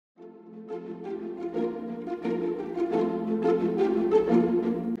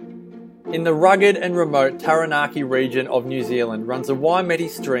In the rugged and remote Taranaki region of New Zealand runs the Waimeti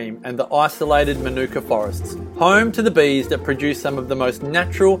Stream and the isolated Manuka forests, home to the bees that produce some of the most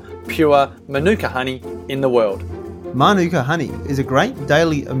natural, pure Manuka honey in the world. Manuka honey is a great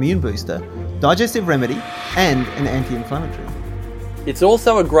daily immune booster, digestive remedy, and an anti-inflammatory. It's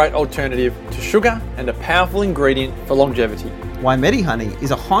also a great alternative to sugar and a powerful ingredient for longevity. Waimeti honey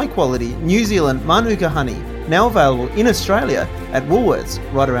is a high-quality New Zealand Manuka honey, now available in Australia at Woolworths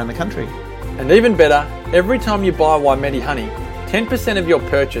right around the country. And even better, every time you buy Waimeti honey, 10% of your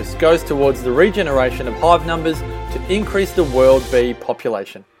purchase goes towards the regeneration of hive numbers to increase the world bee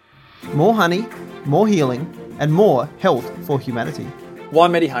population. More honey, more healing, and more health for humanity.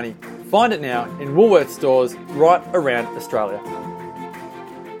 Waimeti honey. Find it now in Woolworths stores right around Australia.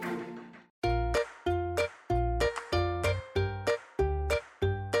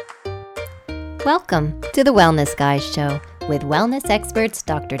 Welcome to the Wellness Guys Show with wellness experts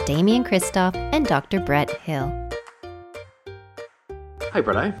Dr. Damien Christoph and Dr. Brett Hill. Hey,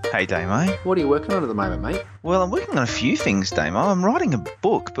 Bretto. Hey, Damo. What are you working on at the moment, mate? Well, I'm working on a few things, Damo. I'm writing a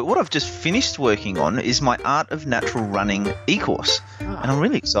book, but what I've just finished working on is my Art of Natural Running e-course, and I'm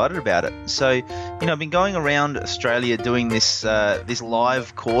really excited about it. So, I've been going around Australia doing this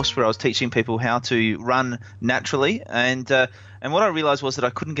live course where I was teaching people how to run naturally, and what I realised was that I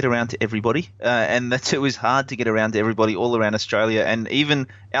couldn't get around to everybody, and that it was hard to get around to everybody all around Australia, and even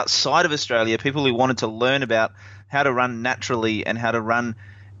outside of Australia, people who wanted to learn about how to run naturally and how to run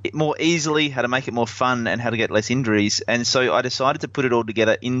it more easily, how to make it more fun, and how to get less injuries. And so I decided to put it all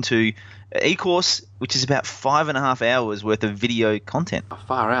together into an e-course, which is about 5.5 hours worth of video content. Oh,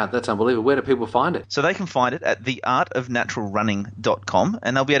 far out. That's unbelievable. Where do people find it? So they can find it at theartofnaturalrunning.com,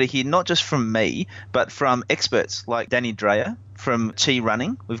 and they'll be able to hear not just from me, but from experts like Danny Dreyer from Chi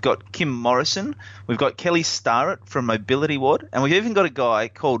Running. We've got Kim Morrison. We've got Kelly Starrett from Mobility Ward. And we've even got a guy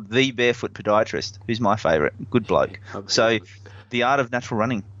called The Barefoot Podiatrist, who's my favourite. Good bloke. So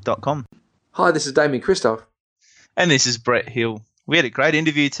theartofnaturalrunning.com. Hi, this is Damien Christoph. And this is Brett Hill. We had a great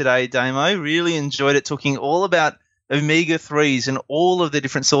interview today, Damo. Really enjoyed it, talking all about omega-3s and all of the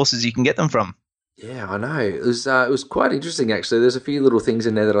different sources you can get them from. Yeah, I know. It was quite interesting, actually. There's a few little things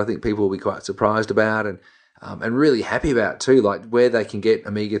in there that I think people will be quite surprised about and really happy about too, like where they can get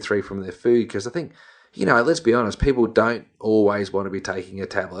omega-3 from their food. Because I think, let's be honest, people don't always want to be taking a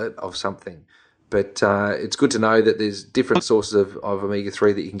tablet of something. But it's good to know that there's different sources of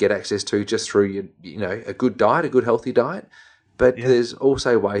omega-3 that you can get access to just through a good diet, a good healthy diet. But there's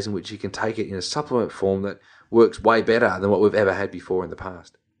also ways in which you can take it in a supplement form that works way better than what we've ever had before in the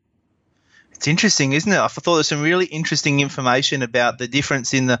past. It's interesting, isn't it? I thought there's some really interesting information about the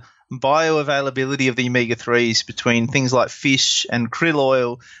difference in the bioavailability of the omega-3s between things like fish and krill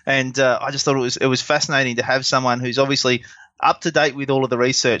oil. And I just thought it was fascinating to have someone who's obviously up to date with all of the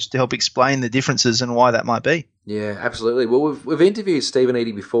research to help explain the differences and why that might be. Yeah, absolutely. Well, we've interviewed Stephen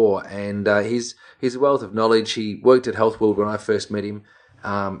Eadie before, and he's a wealth of knowledge. He worked at Health World when I first met him.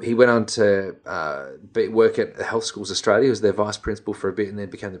 He went on to work at Health Schools Australia. He was their vice principal for a bit, and then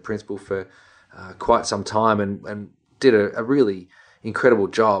became the principal for quite some time, and did a really incredible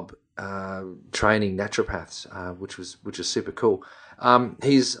job training naturopaths, which was super cool.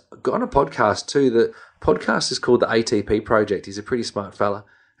 He's got a podcast too. The podcast is called the ATP Project. He's a pretty smart fella,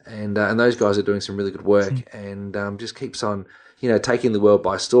 and those guys are doing some really good work, and just keeps on taking the world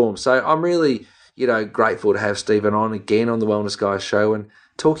by storm. So I'm really grateful to have Stephen on again on the Wellness Guys show and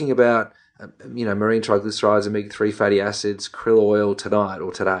talking about marine triglycerides, omega-3 fatty acids, krill oil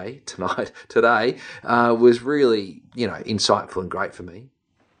today was really insightful and great for me.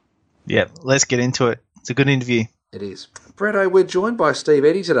 Yeah, let's get into it. It's a good interview. It is. Bretto, we're joined by Steve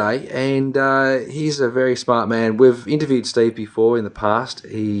Eadie today, and he's a very smart man. We've interviewed Steve before in the past.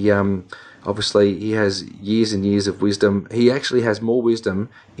 He obviously he has years and years of wisdom. He actually has more wisdom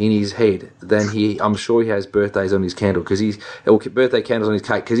in his head than I'm sure he has birthdays on his candle, birthday candles on his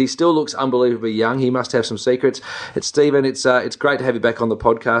cake, because he still looks unbelievably young. He must have some secrets. It's Stephen. It's great to have you back on the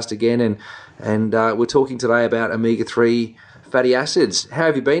podcast again, and we're talking today about omega-3 fatty acids. How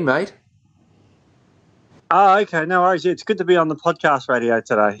have you been, mate? Oh, okay. No worries. Yeah, it's good to be on the podcast radio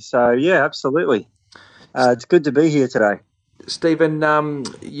today. So, yeah, absolutely. It's good to be here today. Stephen,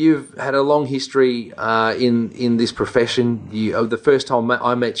 you've had a long history in this profession. The first time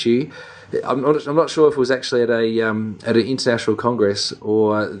I met you, I'm not sure if it was actually at an international congress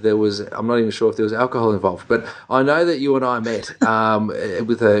or there was. I'm not even sure if there was alcohol involved. But I know that you and I met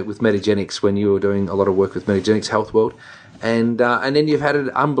with Metagenics when you were doing a lot of work with Metagenics Health World, and then you've had an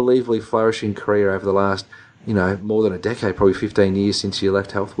unbelievably flourishing career over the last more than a decade, probably 15 years since you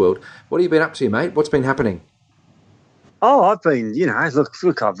left Health World. What have you been up to, mate? What's been happening? Oh, I've been,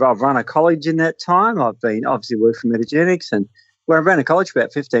 look, I've run a college in that time. I've been obviously worked for Metagenics, and I ran a college for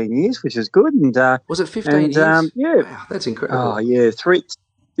about 15 years, which is good. And was it 15 years? Yeah. Wow, that's incredible. Oh, yeah, it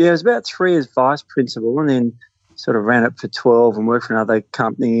was about 3 as vice principal, and then sort of ran it for 12 and worked for another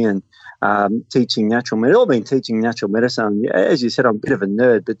company and teaching natural medicine. I've been teaching natural medicine. As you said, I'm a bit of a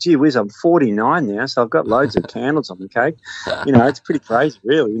nerd, but gee whiz, I'm 49 now, so I've got loads of candles on the cake. It's pretty crazy,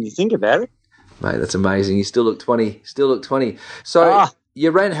 really, when you think about it. Mate, that's amazing. You still look 20. So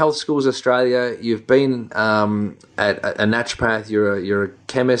you ran Health Schools Australia. You've been at a naturopath. You're a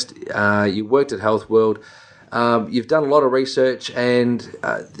chemist. You worked at Health World. You've done a lot of research, and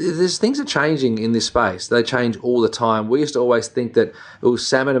there's things are changing in this space. They change all the time. We used to always think that it was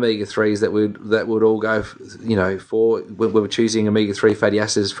salmon omega-3s that would all go, for when we were choosing omega-3 fatty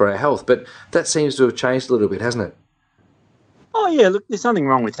acids for our health. But that seems to have changed a little bit, hasn't it? Oh, yeah, look, there's nothing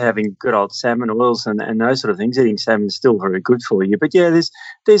wrong with having good old salmon oils and those sort of things. Eating salmon is still very good for you. But, yeah,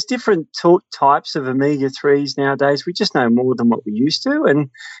 there's different types of omega-3s nowadays. We just know more than what we used to. And,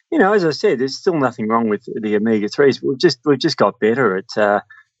 as I said, there's still nothing wrong with the omega-3s. We've just got better at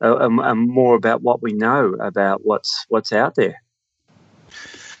more about what we know about what's out there.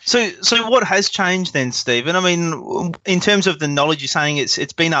 So what has changed then, Stephen? I mean, in terms of the knowledge, you're saying it's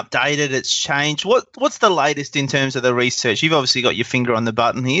been updated, it's changed. What's the latest in terms of the research? You've obviously got your finger on the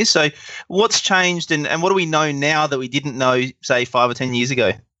button here. So what's changed and what do we know now that we didn't know, say, 5 or 10 years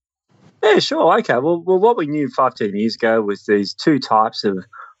ago? Yeah, sure. Okay. Well, what we knew 5, 10 years ago was these 2 types of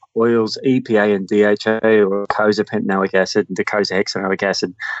oils, EPA and DHA, or docosahexaenoic acid and docosahexaenoic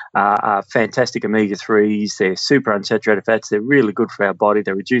acid, are fantastic omega-3s. They're super unsaturated fats. They're really good for our body.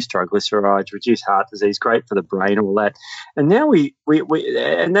 They reduce triglycerides, reduce heart disease, great for the brain, all that. And now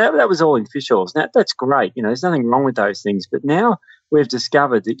that was all in fish oils. Now, that's great. There's nothing wrong with those things. But now we've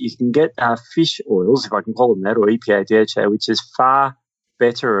discovered that you can get fish oils, if I can call them that, or EPA, DHA, which is far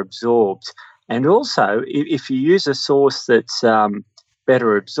better absorbed. And also, if you use a source that's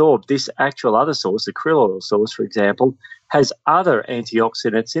better absorbed, this actual other source, the krill oil source, for example, has other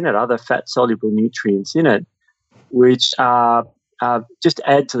antioxidants in it, other fat-soluble nutrients in it, which just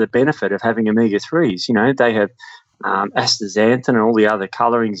add to the benefit of having omega-3s. They have astaxanthin and all the other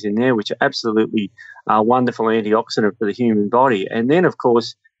colorings in there, which are absolutely wonderful antioxidant for the human body. And then, of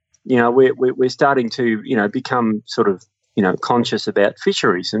course, we're starting to, become sort of, conscious about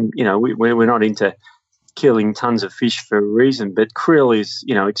fisheries. And, we're not into killing tons of fish for a reason, but krill is,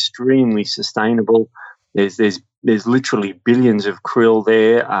 extremely sustainable. There's literally billions of krill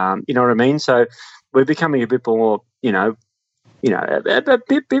there. You know what I mean? So we're becoming a bit more, a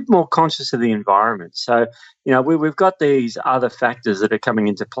bit more conscious of the environment. So, we've got these other factors that are coming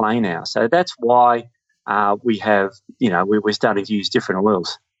into play now. So that's why we have, we're starting to use different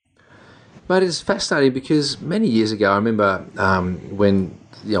oils. But it's fascinating because many years ago, I remember when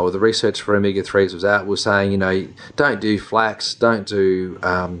the research for omega-3s was out, was saying, don't do flax, don't do,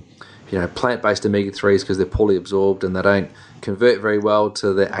 plant-based omega-3s because they're poorly absorbed and they don't convert very well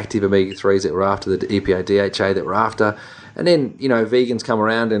to the active omega-3s that we're after, the EPA, DHA that we're after. And then, vegans come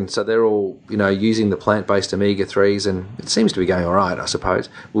around and so they're all, using the plant-based omega-3s and it seems to be going all right, I suppose.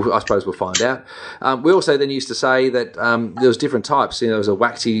 I suppose we'll find out. We also then used to say that there was different types. There was a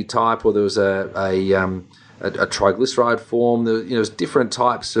waxy type or there was a triglyceride form. There was different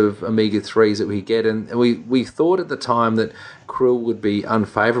types of omega-3s that we get. And we thought at the time that krill would be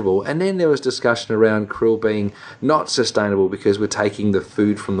unfavourable. And then there was discussion around krill being not sustainable because we're taking the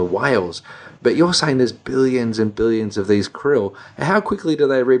food from the whales. But you're saying there's billions and billions of these krill. How quickly do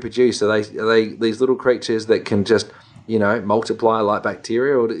they reproduce? Are they these little creatures that can just, multiply like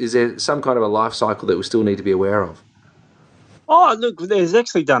bacteria? Or is there some kind of a life cycle that we still need to be aware of? Oh, look, there's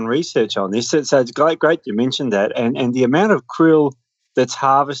actually done research on this. So it's great you mentioned that. And the amount of krill that's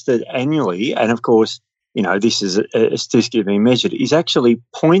harvested annually, and of course, this is a statistic being measured, is actually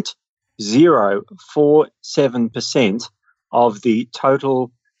 0.047% of the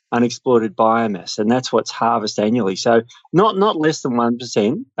total unexploited biomass, and that's what's harvested annually. So not less than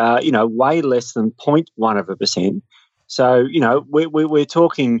 1%, way less than 0.1%. So, we're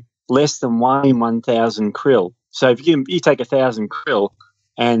talking less than 1 in 1,000 krill. So if you take 1,000 krill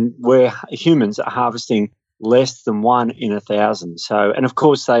and where humans are harvesting less than 1 in 1,000. So, and of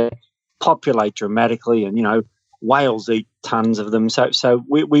course they populate dramatically and, whales eat tons of them. So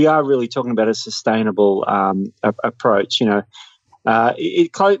we are really talking about a sustainable approach,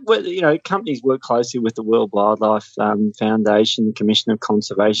 companies work closely with the World Wildlife Foundation, the Commission of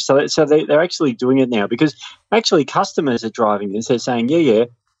Conservation. So they're actually doing it now because actually customers are driving this. They're saying, yeah,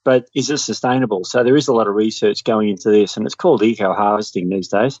 but is it sustainable? So there is a lot of research going into this, and it's called eco-harvesting these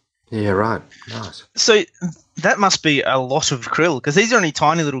days. Yeah, right. Nice. So that must be a lot of krill, because these are only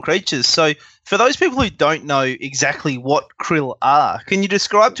tiny little creatures. So for those people who don't know exactly what krill are, can you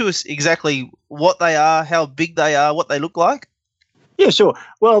describe to us exactly what they are, how big they are, what they look like? Yeah, sure.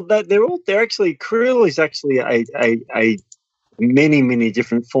 Well, they're actually, krill is actually a many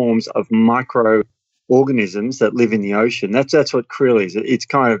different forms of microorganisms that live in the ocean. That's what krill is. It's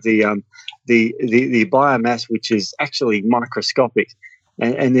kind of the biomass which is actually microscopic,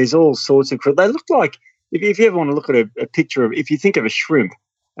 and there's all sorts of krill. They look like, if you ever want to look at a picture of, if you think of a shrimp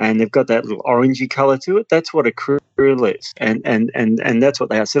and they've got that little orangey color to it, that's what a krill is, and that's what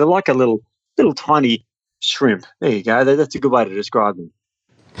they are. So they're like a little tiny shrimp. There you go. That's a good way to describe them.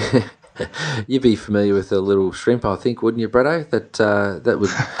 You'd be familiar with a little shrimp, I think, wouldn't you, Bretto? That would,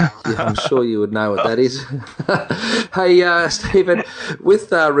 yeah, I'm sure you would know what that is. Hey, Stephen,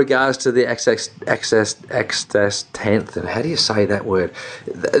 with regards to the astaxanthin, how do you say that word?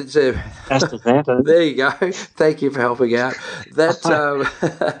 Astaxanthin. There you go. Thank you for helping out. That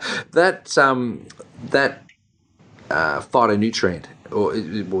phytonutrient. Or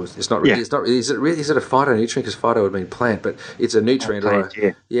it's not really. Yeah. It's not really. Is it a phytonutrient? Because phyto would mean plant, but it's a nutrient.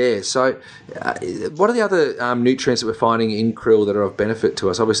 Yeah. So, what are the other nutrients that we're finding in krill that are of benefit to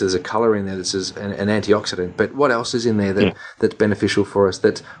us? Obviously, there's a colour in there that's an antioxidant. But what else is in there that's beneficial for us?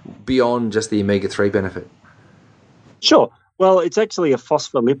 That's beyond just the omega-3 benefit. Sure. Well, it's actually a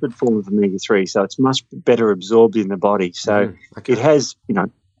phospholipid form of omega-3, so it's much better absorbed in the body. So it has,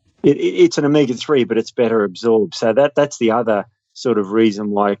 it's an omega-3, but it's better absorbed. So that's the other sort of reason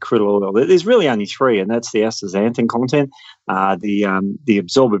why krill oil. There's really only three, and that's the astaxanthin content. The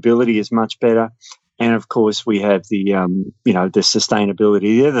absorbability is much better, and of course we have the the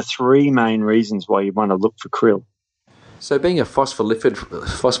sustainability. They're the three main reasons why you want to look for krill. So being a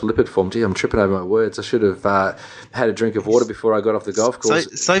phospholipid form, gee, I'm tripping over my words. I should have had a drink of water before I got off the golf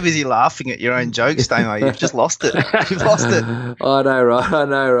course. So busy laughing at your own jokes, Damo. You've just lost it. You've lost it. I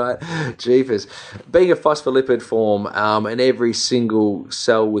know, right? Jeepers. Being a phospholipid form, and every single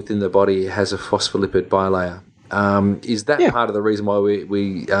cell within the body has a phospholipid bilayer. Is that part of the reason why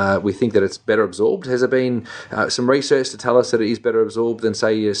we think that it's better absorbed? Has there been some research to tell us that it is better absorbed than,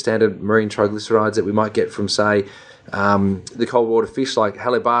 say, your standard marine triglycerides that we might get from, say, the cold water fish like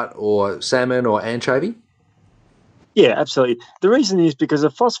halibut or salmon or anchovy? Yeah, absolutely. The reason is because a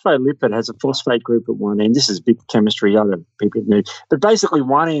phospholipid has a phosphate group at one end. This is big chemistry, I don't know, but basically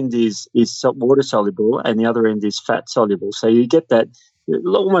one end is water soluble and the other end is fat soluble. So you get that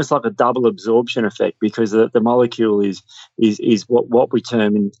almost like a double absorption effect, because the molecule is what we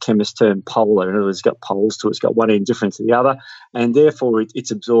term in chemists term polar. In other words, it's got poles to it. It's got one end different to the other, and therefore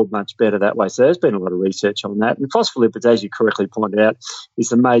it's absorbed much better that way. So there's been a lot of research on that. And phospholipids, as you correctly pointed out,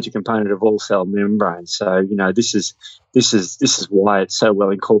 is a major component of all cell membranes. So this is why it's so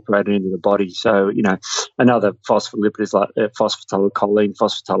well incorporated into the body. So another phospholipid is like phosphatidylcholine,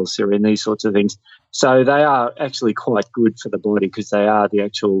 phosphatidylserine, these sorts of things. So they are actually quite good for the body because they are the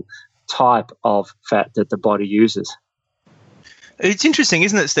actual type of fat that the body uses. It's interesting,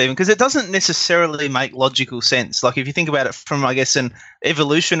 isn't it, Stephen? Because it doesn't necessarily make logical sense. Like if you think about it from, I guess, an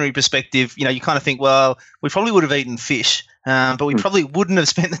evolutionary perspective, you kind of think, well, we probably would have eaten fish, but we probably wouldn't have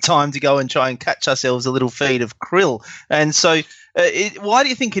spent the time to go and try and catch ourselves a little feed of krill. And so why do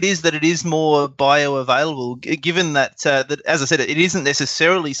you think it is that it is more bioavailable, given that, as I said, it isn't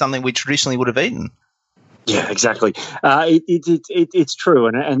necessarily something we traditionally would have eaten? Yeah, exactly. It's true,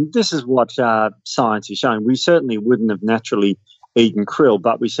 and this is what science is showing. We certainly wouldn't have naturally eaten krill,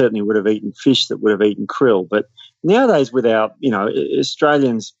 but we certainly would have eaten fish that would have eaten krill. But nowadays, with our,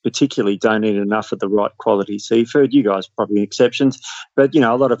 Australians particularly don't eat enough of the right quality seafood. You guys are probably exceptions, but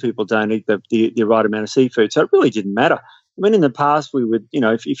a lot of people don't eat the right amount of seafood. So it really didn't matter. I mean, in the past, we would,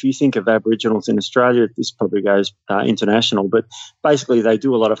 if you think of Aboriginals in Australia, this probably goes international, but basically they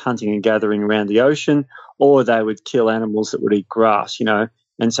do a lot of hunting and gathering around the ocean, or they would kill animals that would eat grass,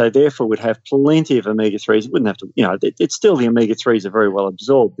 and so therefore would have plenty of omega-3s. It wouldn't have to, it's still the omega-3s are very well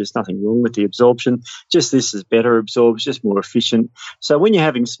absorbed. There's nothing wrong with the absorption. Just this is better absorbed, it's just more efficient. So when you're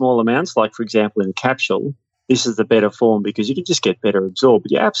having small amounts, like, for example, in a capsule, this is the better form because you can just get better absorbed.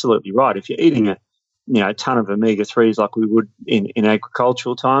 But you're absolutely right. If you're eating a ton of omega-3s like we would in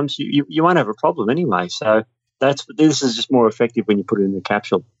agricultural times, you won't have a problem anyway. So this is just more effective when you put it in the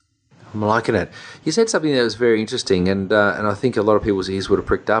capsule. I'm liking it. You said something that was very interesting, and I think a lot of people's ears would have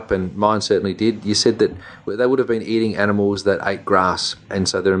pricked up, and mine certainly did. You said that they would have been eating animals that ate grass, and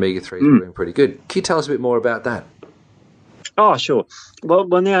so their omega-3s were being pretty good. Can you tell us a bit more about that? Oh, sure. Well,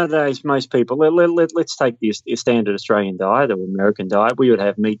 nowadays, most people, let's take the standard Australian diet or American diet. We would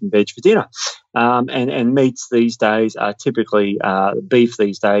have meat and veg for dinner. And meats these days are typically beef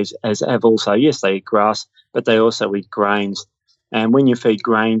these days have also, yes, they eat grass, but they also eat grains. And when you feed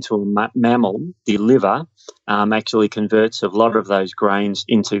grain to a mammal, the liver actually converts a lot of those grains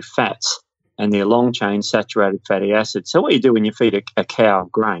into fats, and they're long-chain saturated fatty acids. So what you do when you feed a cow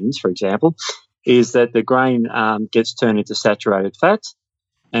grains, for example, is that the grain gets turned into saturated fats,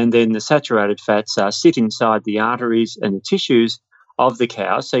 and then the saturated fats sit inside the arteries and the tissues of the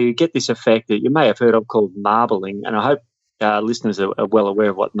cow. So you get this effect that you may have heard of called marbling, and I hope listeners are well aware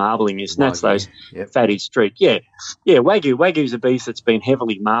of what marbling is, and that's those fatty streak. Yeah, Wagyu is a beef that's been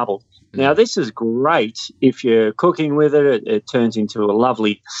heavily marbled. Now, this is great if you're cooking with it. It turns into a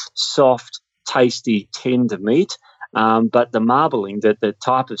lovely, soft, tasty, tender meat. But the marbling, the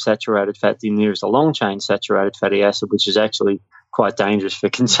type of saturated fat in there is a long-chain saturated fatty acid, which is actually quite dangerous for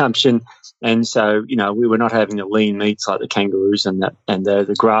consumption. And so, we were not having the lean meats like the kangaroos and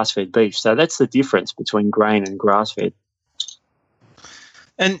the grass-fed beef. So that's the difference between grain and grass-fed.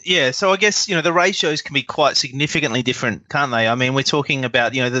 And so I guess, the ratios can be quite significantly different, can't they? I mean, we're talking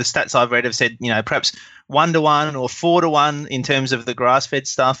about, the stats I've read have said, perhaps 1-to-1 or 4-to-1 in terms of the grass-fed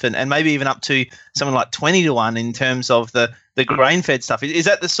stuff, and maybe even up to something like 20-to-1 in terms of the grain-fed stuff. Is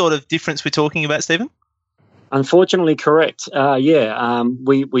that the sort of difference we're talking about, Stephen? Unfortunately, correct.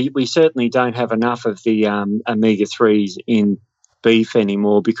 We certainly don't have enough of the omega-3s in beef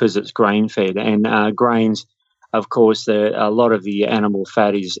anymore because it's grain-fed, and grains, of course, a lot of the animal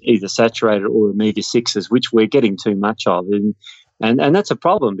fat is either saturated or omega-6s, which we're getting too much of. And that's a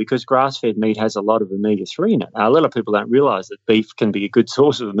problem because grass-fed meat has a lot of omega-3 in it. A lot of people don't realise that beef can be a good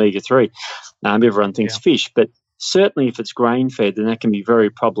source of omega-3. Everyone thinks fish, but certainly if it's grain-fed, then that can be very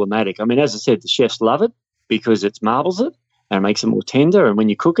problematic. I mean, as I said, the chefs love it because it marbles it and makes it more tender. And when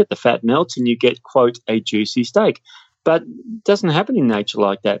you cook it, the fat melts and you get, quote, a juicy steak. But it doesn't happen in nature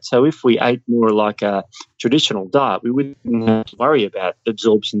like that. So if we ate more like a traditional diet, we wouldn't have to worry about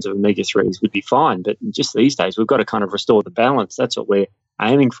absorptions of omega-3s. We'd be fine. But just these days, we've got to kind of restore the balance. That's what we're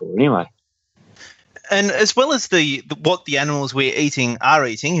aiming for anyway. And as well as what the animals we're eating are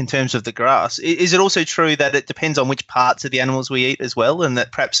eating in terms of the grass, is it also true that it depends on which parts of the animals we eat as well, and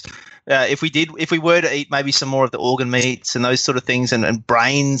that perhaps if we were to eat maybe some more of the organ meats and those sort of things and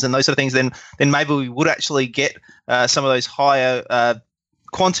brains and those sort of things, then maybe we would actually get some of those higher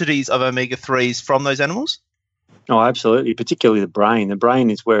quantities of omega-3s from those animals? Oh, absolutely, particularly the brain. The brain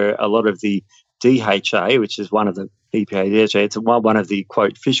is where a lot of the DHA, which is one of the EPA, DHA, it's one of the,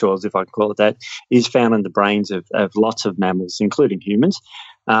 quote, fish oils, if I can call it that, is found in the brains of lots of mammals, including humans.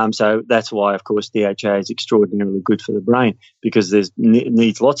 So that's why, of course, DHA is extraordinarily good for the brain because it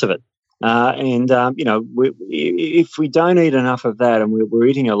needs lots of it. If we don't eat enough of that and we're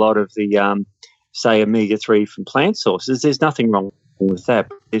eating a lot of the, say, omega-3 from plant sources, there's nothing wrong with that.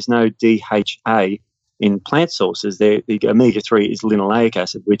 There's no DHA in plant sources. The omega-3 is linoleic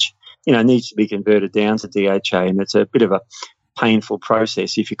acid, which needs to be converted down to DHA, and it's a bit of a painful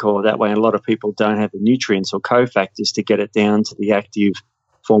process, if you call it that way. And a lot of people don't have the nutrients or cofactors to get it down to the active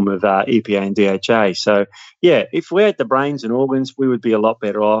form of EPA and DHA. So, if we're at the brains and organs, we would be a lot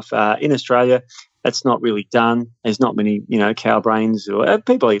better off. In Australia, that's not really done. There's not many, cow brains or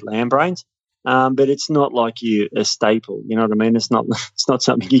people eat lamb brains, but it's not like a staple. You know what I mean? It's not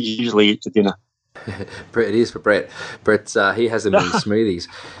something you usually eat for dinner. Brett, it is for Brett. Brett, he has them in his smoothies.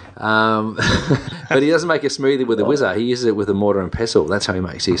 But he doesn't make a smoothie with a whizzer. He uses it with a mortar and pestle. That's how he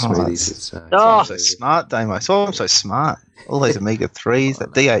makes his smoothies. It's so smart, Damo. So I'm so smart. All those omega-3s,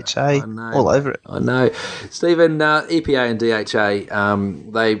 that DHA, all over it. I know. Stephen, EPA and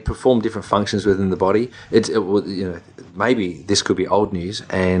DHA, they perform different functions within the body. Maybe this could be old news,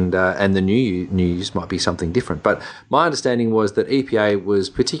 and the new news might be something different. But my understanding was that EPA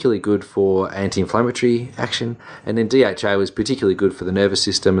was particularly good for anti-inflammatory action, and then DHA was particularly good for the nervous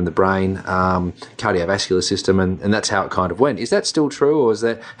system and the brain, cardiovascular system, and that's how it kind of went. Is that still true,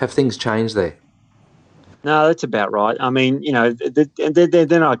 or have things changed there? No, that's about right. I mean,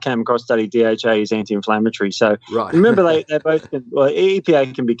 then I came across study DHA is anti-inflammatory. So right. Remember, they both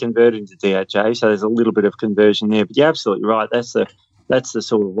EPA can be converted into DHA, so there's a little bit of conversion there. But you're absolutely right. That's the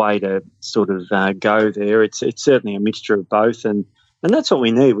sort of way to sort of go there. It's certainly a mixture of both, and that's what we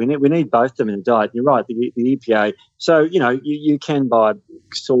need. We need both of them in the diet. You're right. The EPA. So you can buy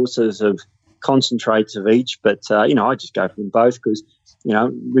sources of concentrates of each, but I just go for them both because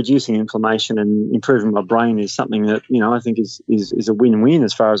reducing inflammation and improving my brain is something that I think is a win-win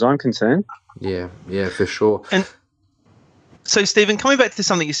as far as I'm concerned. Yeah, for sure. And So, Stephen, coming back to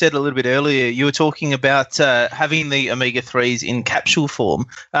something you said a little bit earlier, you were talking about having the omega-3s in capsule form.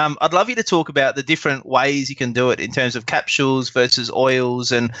 I'd love you to talk about the different ways you can do it in terms of capsules versus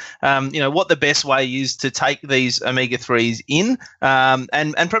oils, and what the best way is to take these omega-3s in,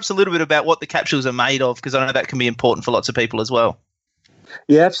 and perhaps a little bit about what the capsules are made of, because I know that can be important for lots of people as well.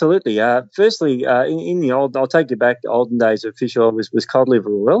 Yeah, absolutely. Firstly, in the I'll take you back to olden days of fish oil was cod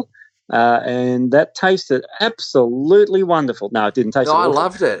liver oil. And that tasted absolutely wonderful. No, it didn't taste. No, I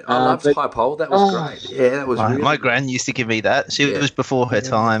loved it. I loved High Pole. That was great. Yeah, that was. My gran used to give me that. She was before her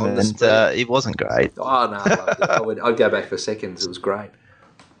time, and it wasn't great. Oh no, I loved it. I'd go back for seconds. It was great.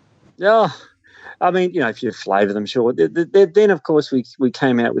 Yeah, I mean, if you flavour them, sure. Then, of course, we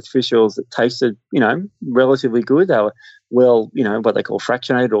came out with fish oils that tasted, relatively good. They were what they call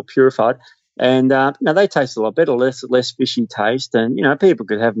fractionated or purified. And now they taste a lot better, less fishy taste, and people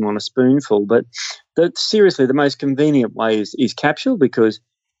could have them on a spoonful. But seriously, the most convenient way is capsule, because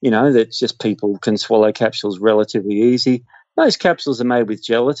that's just people can swallow capsules relatively easy. Those capsules are made with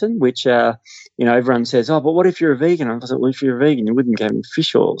gelatin, which everyone says, oh, but what if you're a vegan? I was like, well, if you're a vegan, you wouldn't get any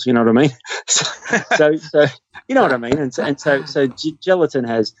fish oils. You know what I mean? so you know what I mean. And so gelatin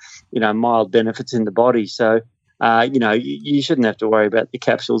has mild benefits in the body. So. You shouldn't have to worry about the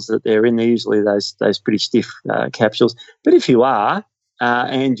capsules that they're in. They're usually those pretty stiff capsules. But if you are,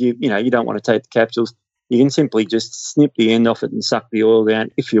 and you don't want to take the capsules, you can simply just snip the end off it and suck the oil down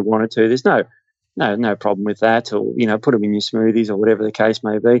if you wanted to. There's no problem with that, or put them in your smoothies or whatever the case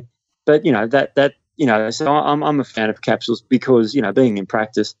may be. But so I'm a fan of capsules because being in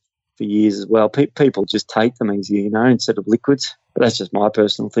practice for years as well, people just take them easier, instead of liquids. But that's just my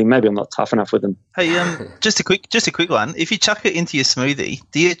personal thing. Maybe I'm not tough enough with them. Hey, just a quick one. If you chuck it into your smoothie,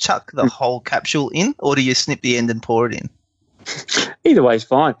 do you chuck the whole capsule in, or do you snip the end and pour it in? Either way is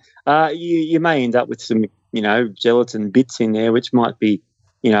fine. You may end up with some, gelatin bits in there, which might be,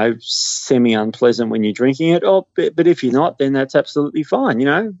 semi-unpleasant when you're drinking it. But if you're not, then that's absolutely fine.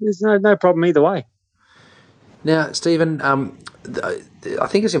 There's no problem either way. Now, Stephen, I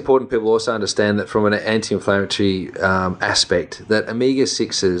think it's important people also understand that from an anti-inflammatory aspect, that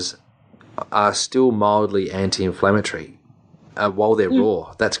omega-6s are still mildly anti-inflammatory while they're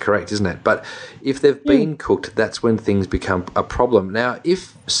raw. That's correct, isn't it? But if they've been cooked, that's when things become a problem. Now,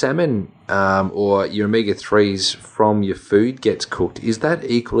 if salmon or your omega-3s from your food gets cooked, is that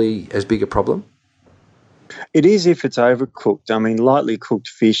equally as big a problem? It is if it's overcooked. I mean, lightly cooked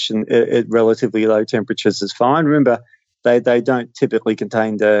fish at relatively low temperatures is fine. Remember, they don't typically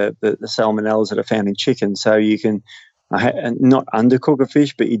contain the salmonellas that are found in chicken, so you can not undercook a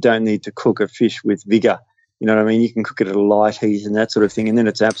fish, but you don't need to cook a fish with vigour. You know what I mean? You can cook it at a light heat and that sort of thing, and then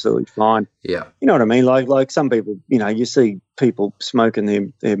it's absolutely fine. Yeah. You know what I mean? Like some people, you see people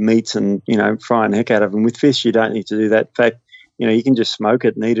smoking their meats and, frying the heck out of them. With fish, you don't need to do that. In fact, you can just smoke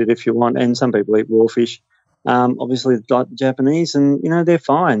it and eat it if you want, and some people eat raw fish. Obviously, like the Japanese, and they're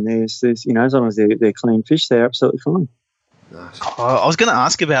fine. There's as long as they're clean fish, they're absolutely fine. Nice. I was going to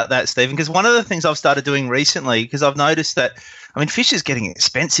ask about that, Stephen, because one of the things I've started doing recently, because I've noticed that, fish is getting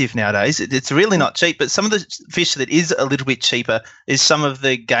expensive nowadays. It's really not cheap, but some of the fish that is a little bit cheaper is some of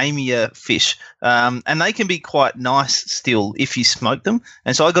the gamier fish, and they can be quite nice still if you smoke them.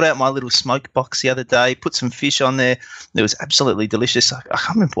 And so I got out my little smoke box the other day, put some fish on there. It was absolutely delicious. I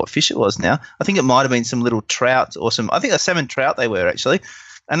can't remember what fish it was now. I think it might have been some little trout or I think a salmon trout they were actually.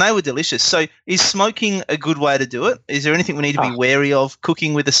 And they were delicious. So is smoking a good way to do it? Is there anything we need to be wary of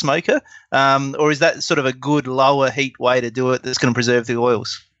cooking with a smoker? Or is that sort of a good lower heat way to do it that's going to preserve the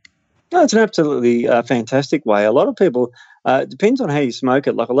oils? No, it's an absolutely fantastic way. A lot of people, it depends on how you smoke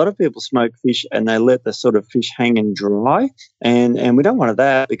it. Like a lot of people smoke fish and they let the sort of fish hang and dry. And we don't want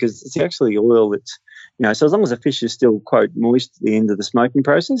that because it's actually oil that's, so as long as the fish is still, quote, moist at the end of the smoking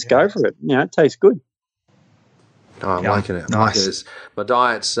process, go for it. It tastes good. Oh, I'm liking it. Nice. My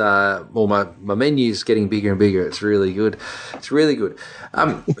diet's, my menu's getting bigger and bigger. It's really good. It's really good.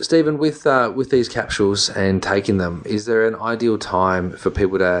 Stephen, with these capsules and taking them, is there an ideal time for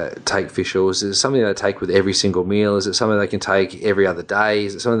people to take fish oils? Is it something they take with every single meal? Is it something they can take every other day?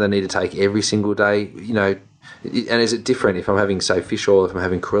 Is it something they need to take every single day? And is it different if I'm having, say, fish oil, if I'm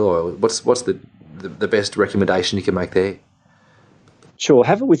having krill oil? What's the best recommendation you can make there? Sure,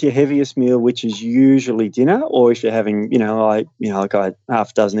 have it with your heaviest meal, which is usually dinner, or if you're having, like I had half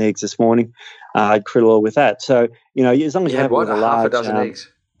a dozen eggs this morning, I had krill oil with that. So, as long as you have what, a large, half a dozen eggs?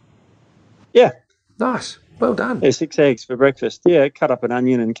 Yeah. Nice. Well done. Yeah, 6 eggs for breakfast. Yeah, cut up an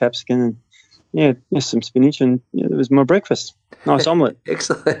onion and capsicum and, some spinach, and it was my breakfast. Nice omelette.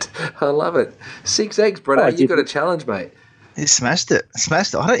 Excellent. I love it. 6 eggs, Breno. You've got a challenge, mate. You smashed it.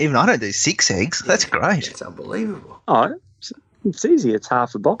 I don't do 6 eggs. That's great. It's unbelievable. Oh, It's easy. It's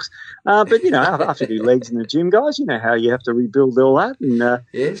half a box. But, after you do legs in the gym, guys, you know how you have to rebuild all that and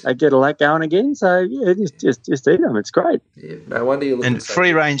Yes. get all that going again. So, yeah, just eat them. It's great. Yeah, no wonder you're looking And so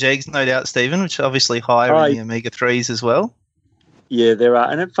free-range eggs, no doubt, Stephen, which are obviously higher in the omega-3s as well. Yeah, there are.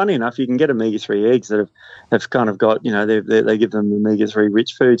 And funny enough, you can get omega-3 eggs that have kind of got, they give them omega-3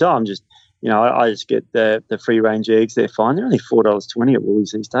 rich foods. I just get the free-range eggs. They're fine. They're only $4.20 at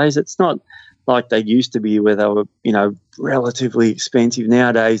Woolies these days. It's not like they used to be where they were, relatively expensive.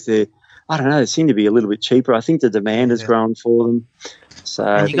 Nowadays, they seem to be a little bit cheaper. I think the demand has grown for them. So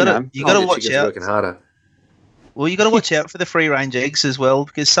And you got to watch out. working harder. Well, you got to watch out for the free-range eggs as well,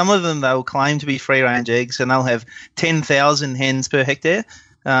 because some of them they'll claim to be free-range eggs and they'll have 10,000 hens per hectare,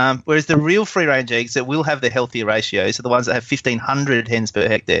 whereas the real free-range eggs that will have the healthier ratios are the ones that have 1,500 hens per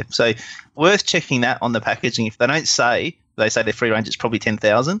hectare. So worth checking that on the packaging. If they don't say they're free-range, it's probably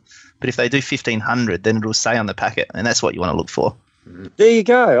 10,000, but if they do 1,500, then it'll say on the packet, and that's what you want to look for. there you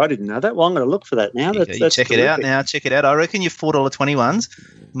go. I didn't know that. Well, I'm going to look for that now. You That's check it out now. Check it out. I reckon your $4.20 ones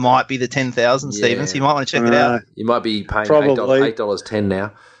might be the 10,000, Stephen. So you might want to check it out. You might be paying Probably. $8.10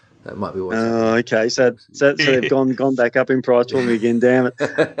 now. That might be what. Oh, okay. So they've gone back up in price for me again. Damn it!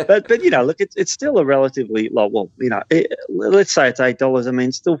 But look, it's still a relatively let's say it's $8. I mean,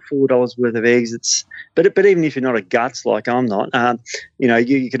 it's still $4 worth of eggs. But even if you're not a guts like I'm not,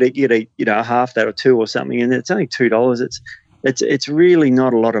 you could eat half that or two or something, and it's only $2. It's really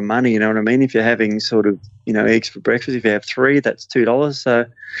not a lot of money. You know what I mean? If you're having sort of eggs for breakfast, if you have 3, that's $2. So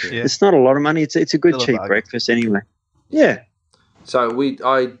it's not a lot of money. It's a good cheap breakfast anyway. Yeah. So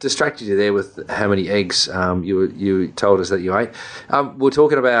I distracted you there with how many eggs you told us that you ate. We're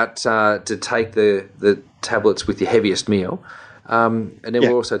talking about to take the tablets with your heaviest meal, and then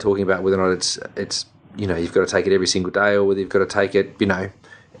we're also talking about whether or not it's you've got to take it every single day, or whether you've got to take it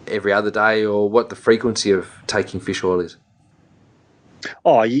every other day, or what the frequency of taking fish oil is.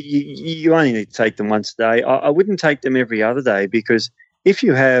 Oh, you only need to take them once a day. I wouldn't take them every other day, because if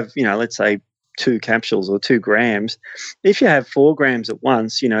you have let's say 2 capsules or 2 grams. If you have 4 grams at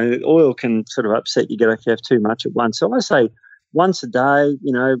once, the oil can sort of upset you if you have too much at once. So I say once a day,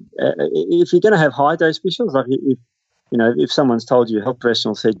 if you're going to have high dose fish oils, like if someone's told you, a health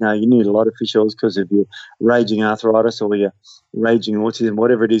professional said, no, you need a lot of fish oils because of your raging arthritis or your raging autism,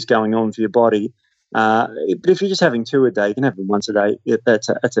 whatever it is going on for your body. But if you're just having 2 a day, you can have them once a day. That's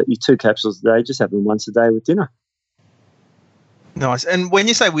 2 capsules a day. Just have them once a day with dinner. Nice. And when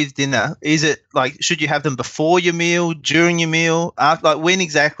you say with dinner, is it like, should you have them before your meal, during your meal, after? Like, when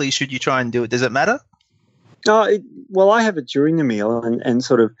exactly should you try and do it? Does it matter? Well, I have it during the meal and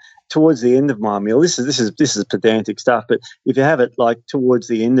sort of towards the end of my meal. This is pedantic stuff, but if you have it like towards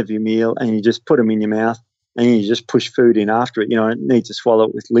the end of your meal and you just put them in your mouth and you just push food in after it, it needs to swallow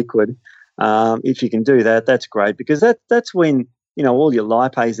it with liquid. If you can do that, that's great, because that's when all your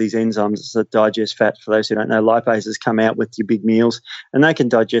lipase, these enzymes that digest fat, for those who don't know, lipases come out with your big meals and they can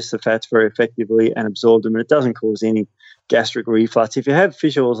digest the fats very effectively and absorb them, and it doesn't cause any gastric reflux. If you have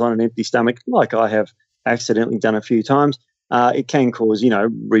fish oils on an empty stomach, like I have accidentally done a few times, it can cause,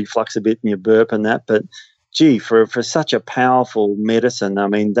 reflux a bit in your burp and that. But, gee, for such a powerful medicine, I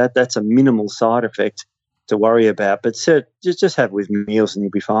mean, that's a minimal side effect to worry about. But just have it with meals and you'll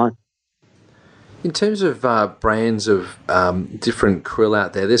be fine. In terms of brands of different krill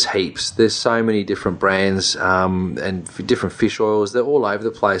out there, there's heaps. There's so many different brands and different fish oils. They're all over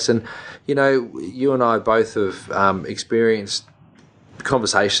the place. And, you and I both have experienced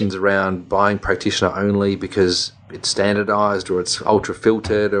conversations around buying practitioner only because it's standardized, or it's ultra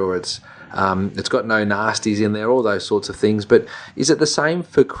filtered, or it's got no nasties in there, all those sorts of things. But is it the same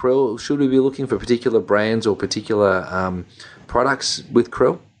for krill? Should we be looking for particular brands or particular products with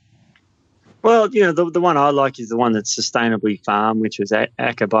krill? Well, the one I like is the one that's sustainably farmed, which is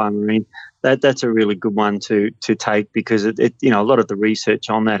Acker Biomarine. That's a really good one to take, because it a lot of the research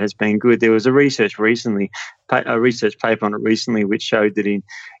on that has been good. There was a research paper on it recently which showed that in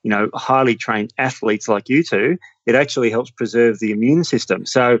highly trained athletes like you two, it actually helps preserve the immune system.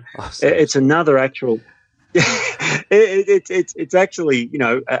 So it's another actual. it's actually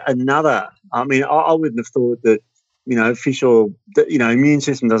another. I mean, I wouldn't have thought that. Fish oil, immune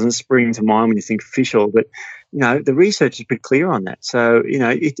system doesn't spring to mind when you think fish oil, but, the research is pretty clear on that. So,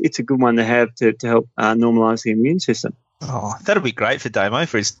 it's a good one to have to help normalise the immune system. Oh, that'll be great for Damo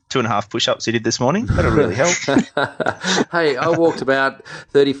for his 2.5 push-ups he did this morning. That'll really help. Hey, I walked about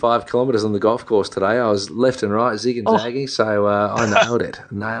 35 kilometres on the golf course today. I was left and right, zig and zagging, so I nailed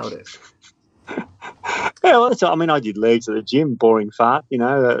it. Yeah, well, I did legs at the gym, boring fart,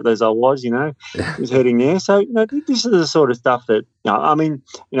 as I was, was heading there. So, this is the sort of stuff that,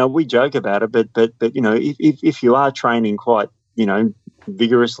 we joke about it, but if you are training quite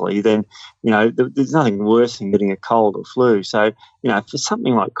vigorously, then, there's nothing worse than getting a cold or flu. So, for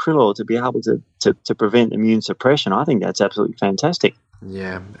something like krill oil to be able to prevent immune suppression, I think that's absolutely fantastic.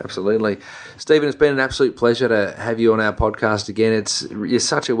 Yeah, absolutely. Stephen, it's been an absolute pleasure to have you on our podcast again. You're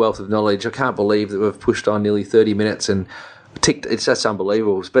such a wealth of knowledge. I can't believe that we've pushed on nearly 30 minutes and ticked. It's just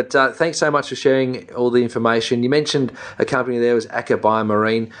unbelievable. But thanks so much for sharing all the information. You mentioned a company there was Acker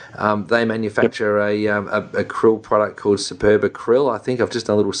Biomarine. They manufacture a krill product called Superba Krill. I think I've just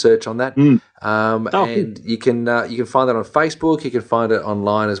done a little search on that. And you can find that on Facebook. You can find it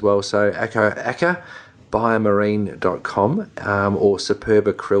online as well. So Acker biomarine.com or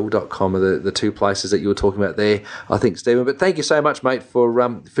superbakrill.com are the two places that you were talking about there, I think, Stephen. But thank you so much, mate, for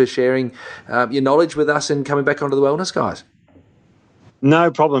sharing your knowledge with us and coming back onto the Wellness Guys.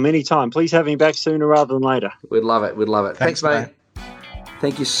 No problem. Anytime. Please have me back sooner rather than later. We'd love it. We'd love it. Thanks mate.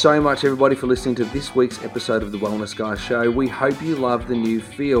 Thank you so much, everybody, for listening to this week's episode of the Wellness Guys Show. We hope you love the new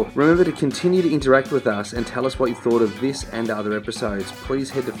feel. Remember to continue to interact with us and tell us what you thought of this and other episodes. Please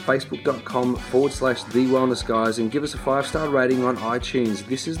head to facebook.com/The Wellness Guys and give us a 5-star rating on iTunes.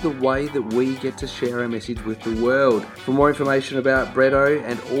 This is the way that we get to share our message with the world. For more information about Bretto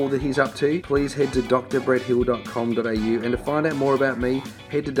and all that he's up to, please head to drbretthill.com.au, and to find out more about me,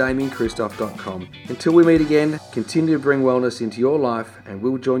 head to DamienChristoff.com. Until we meet again, continue to bring wellness into your life, and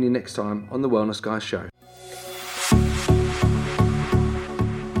we'll join you next time on the Wellness Guys Show.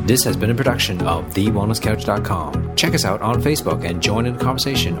 This has been a production of TheWellnessCouch.com. Check us out on Facebook and join in the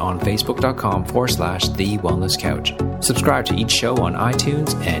conversation on Facebook.com/The Wellness Couch. Subscribe to each show on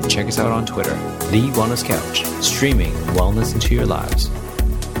iTunes and check us out on Twitter. The Wellness Couch, streaming wellness into your lives.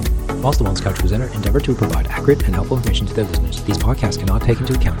 Whilst the Wellness Couch presenter endeavor to provide accurate and helpful information to their listeners, these podcasts cannot take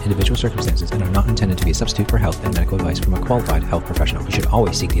into account individual circumstances and are not intended to be a substitute for health and medical advice from a qualified health professional. You should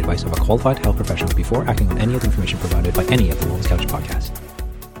always seek the advice of a qualified health professional before acting on any of the information provided by any of the Wellness Couch podcasts.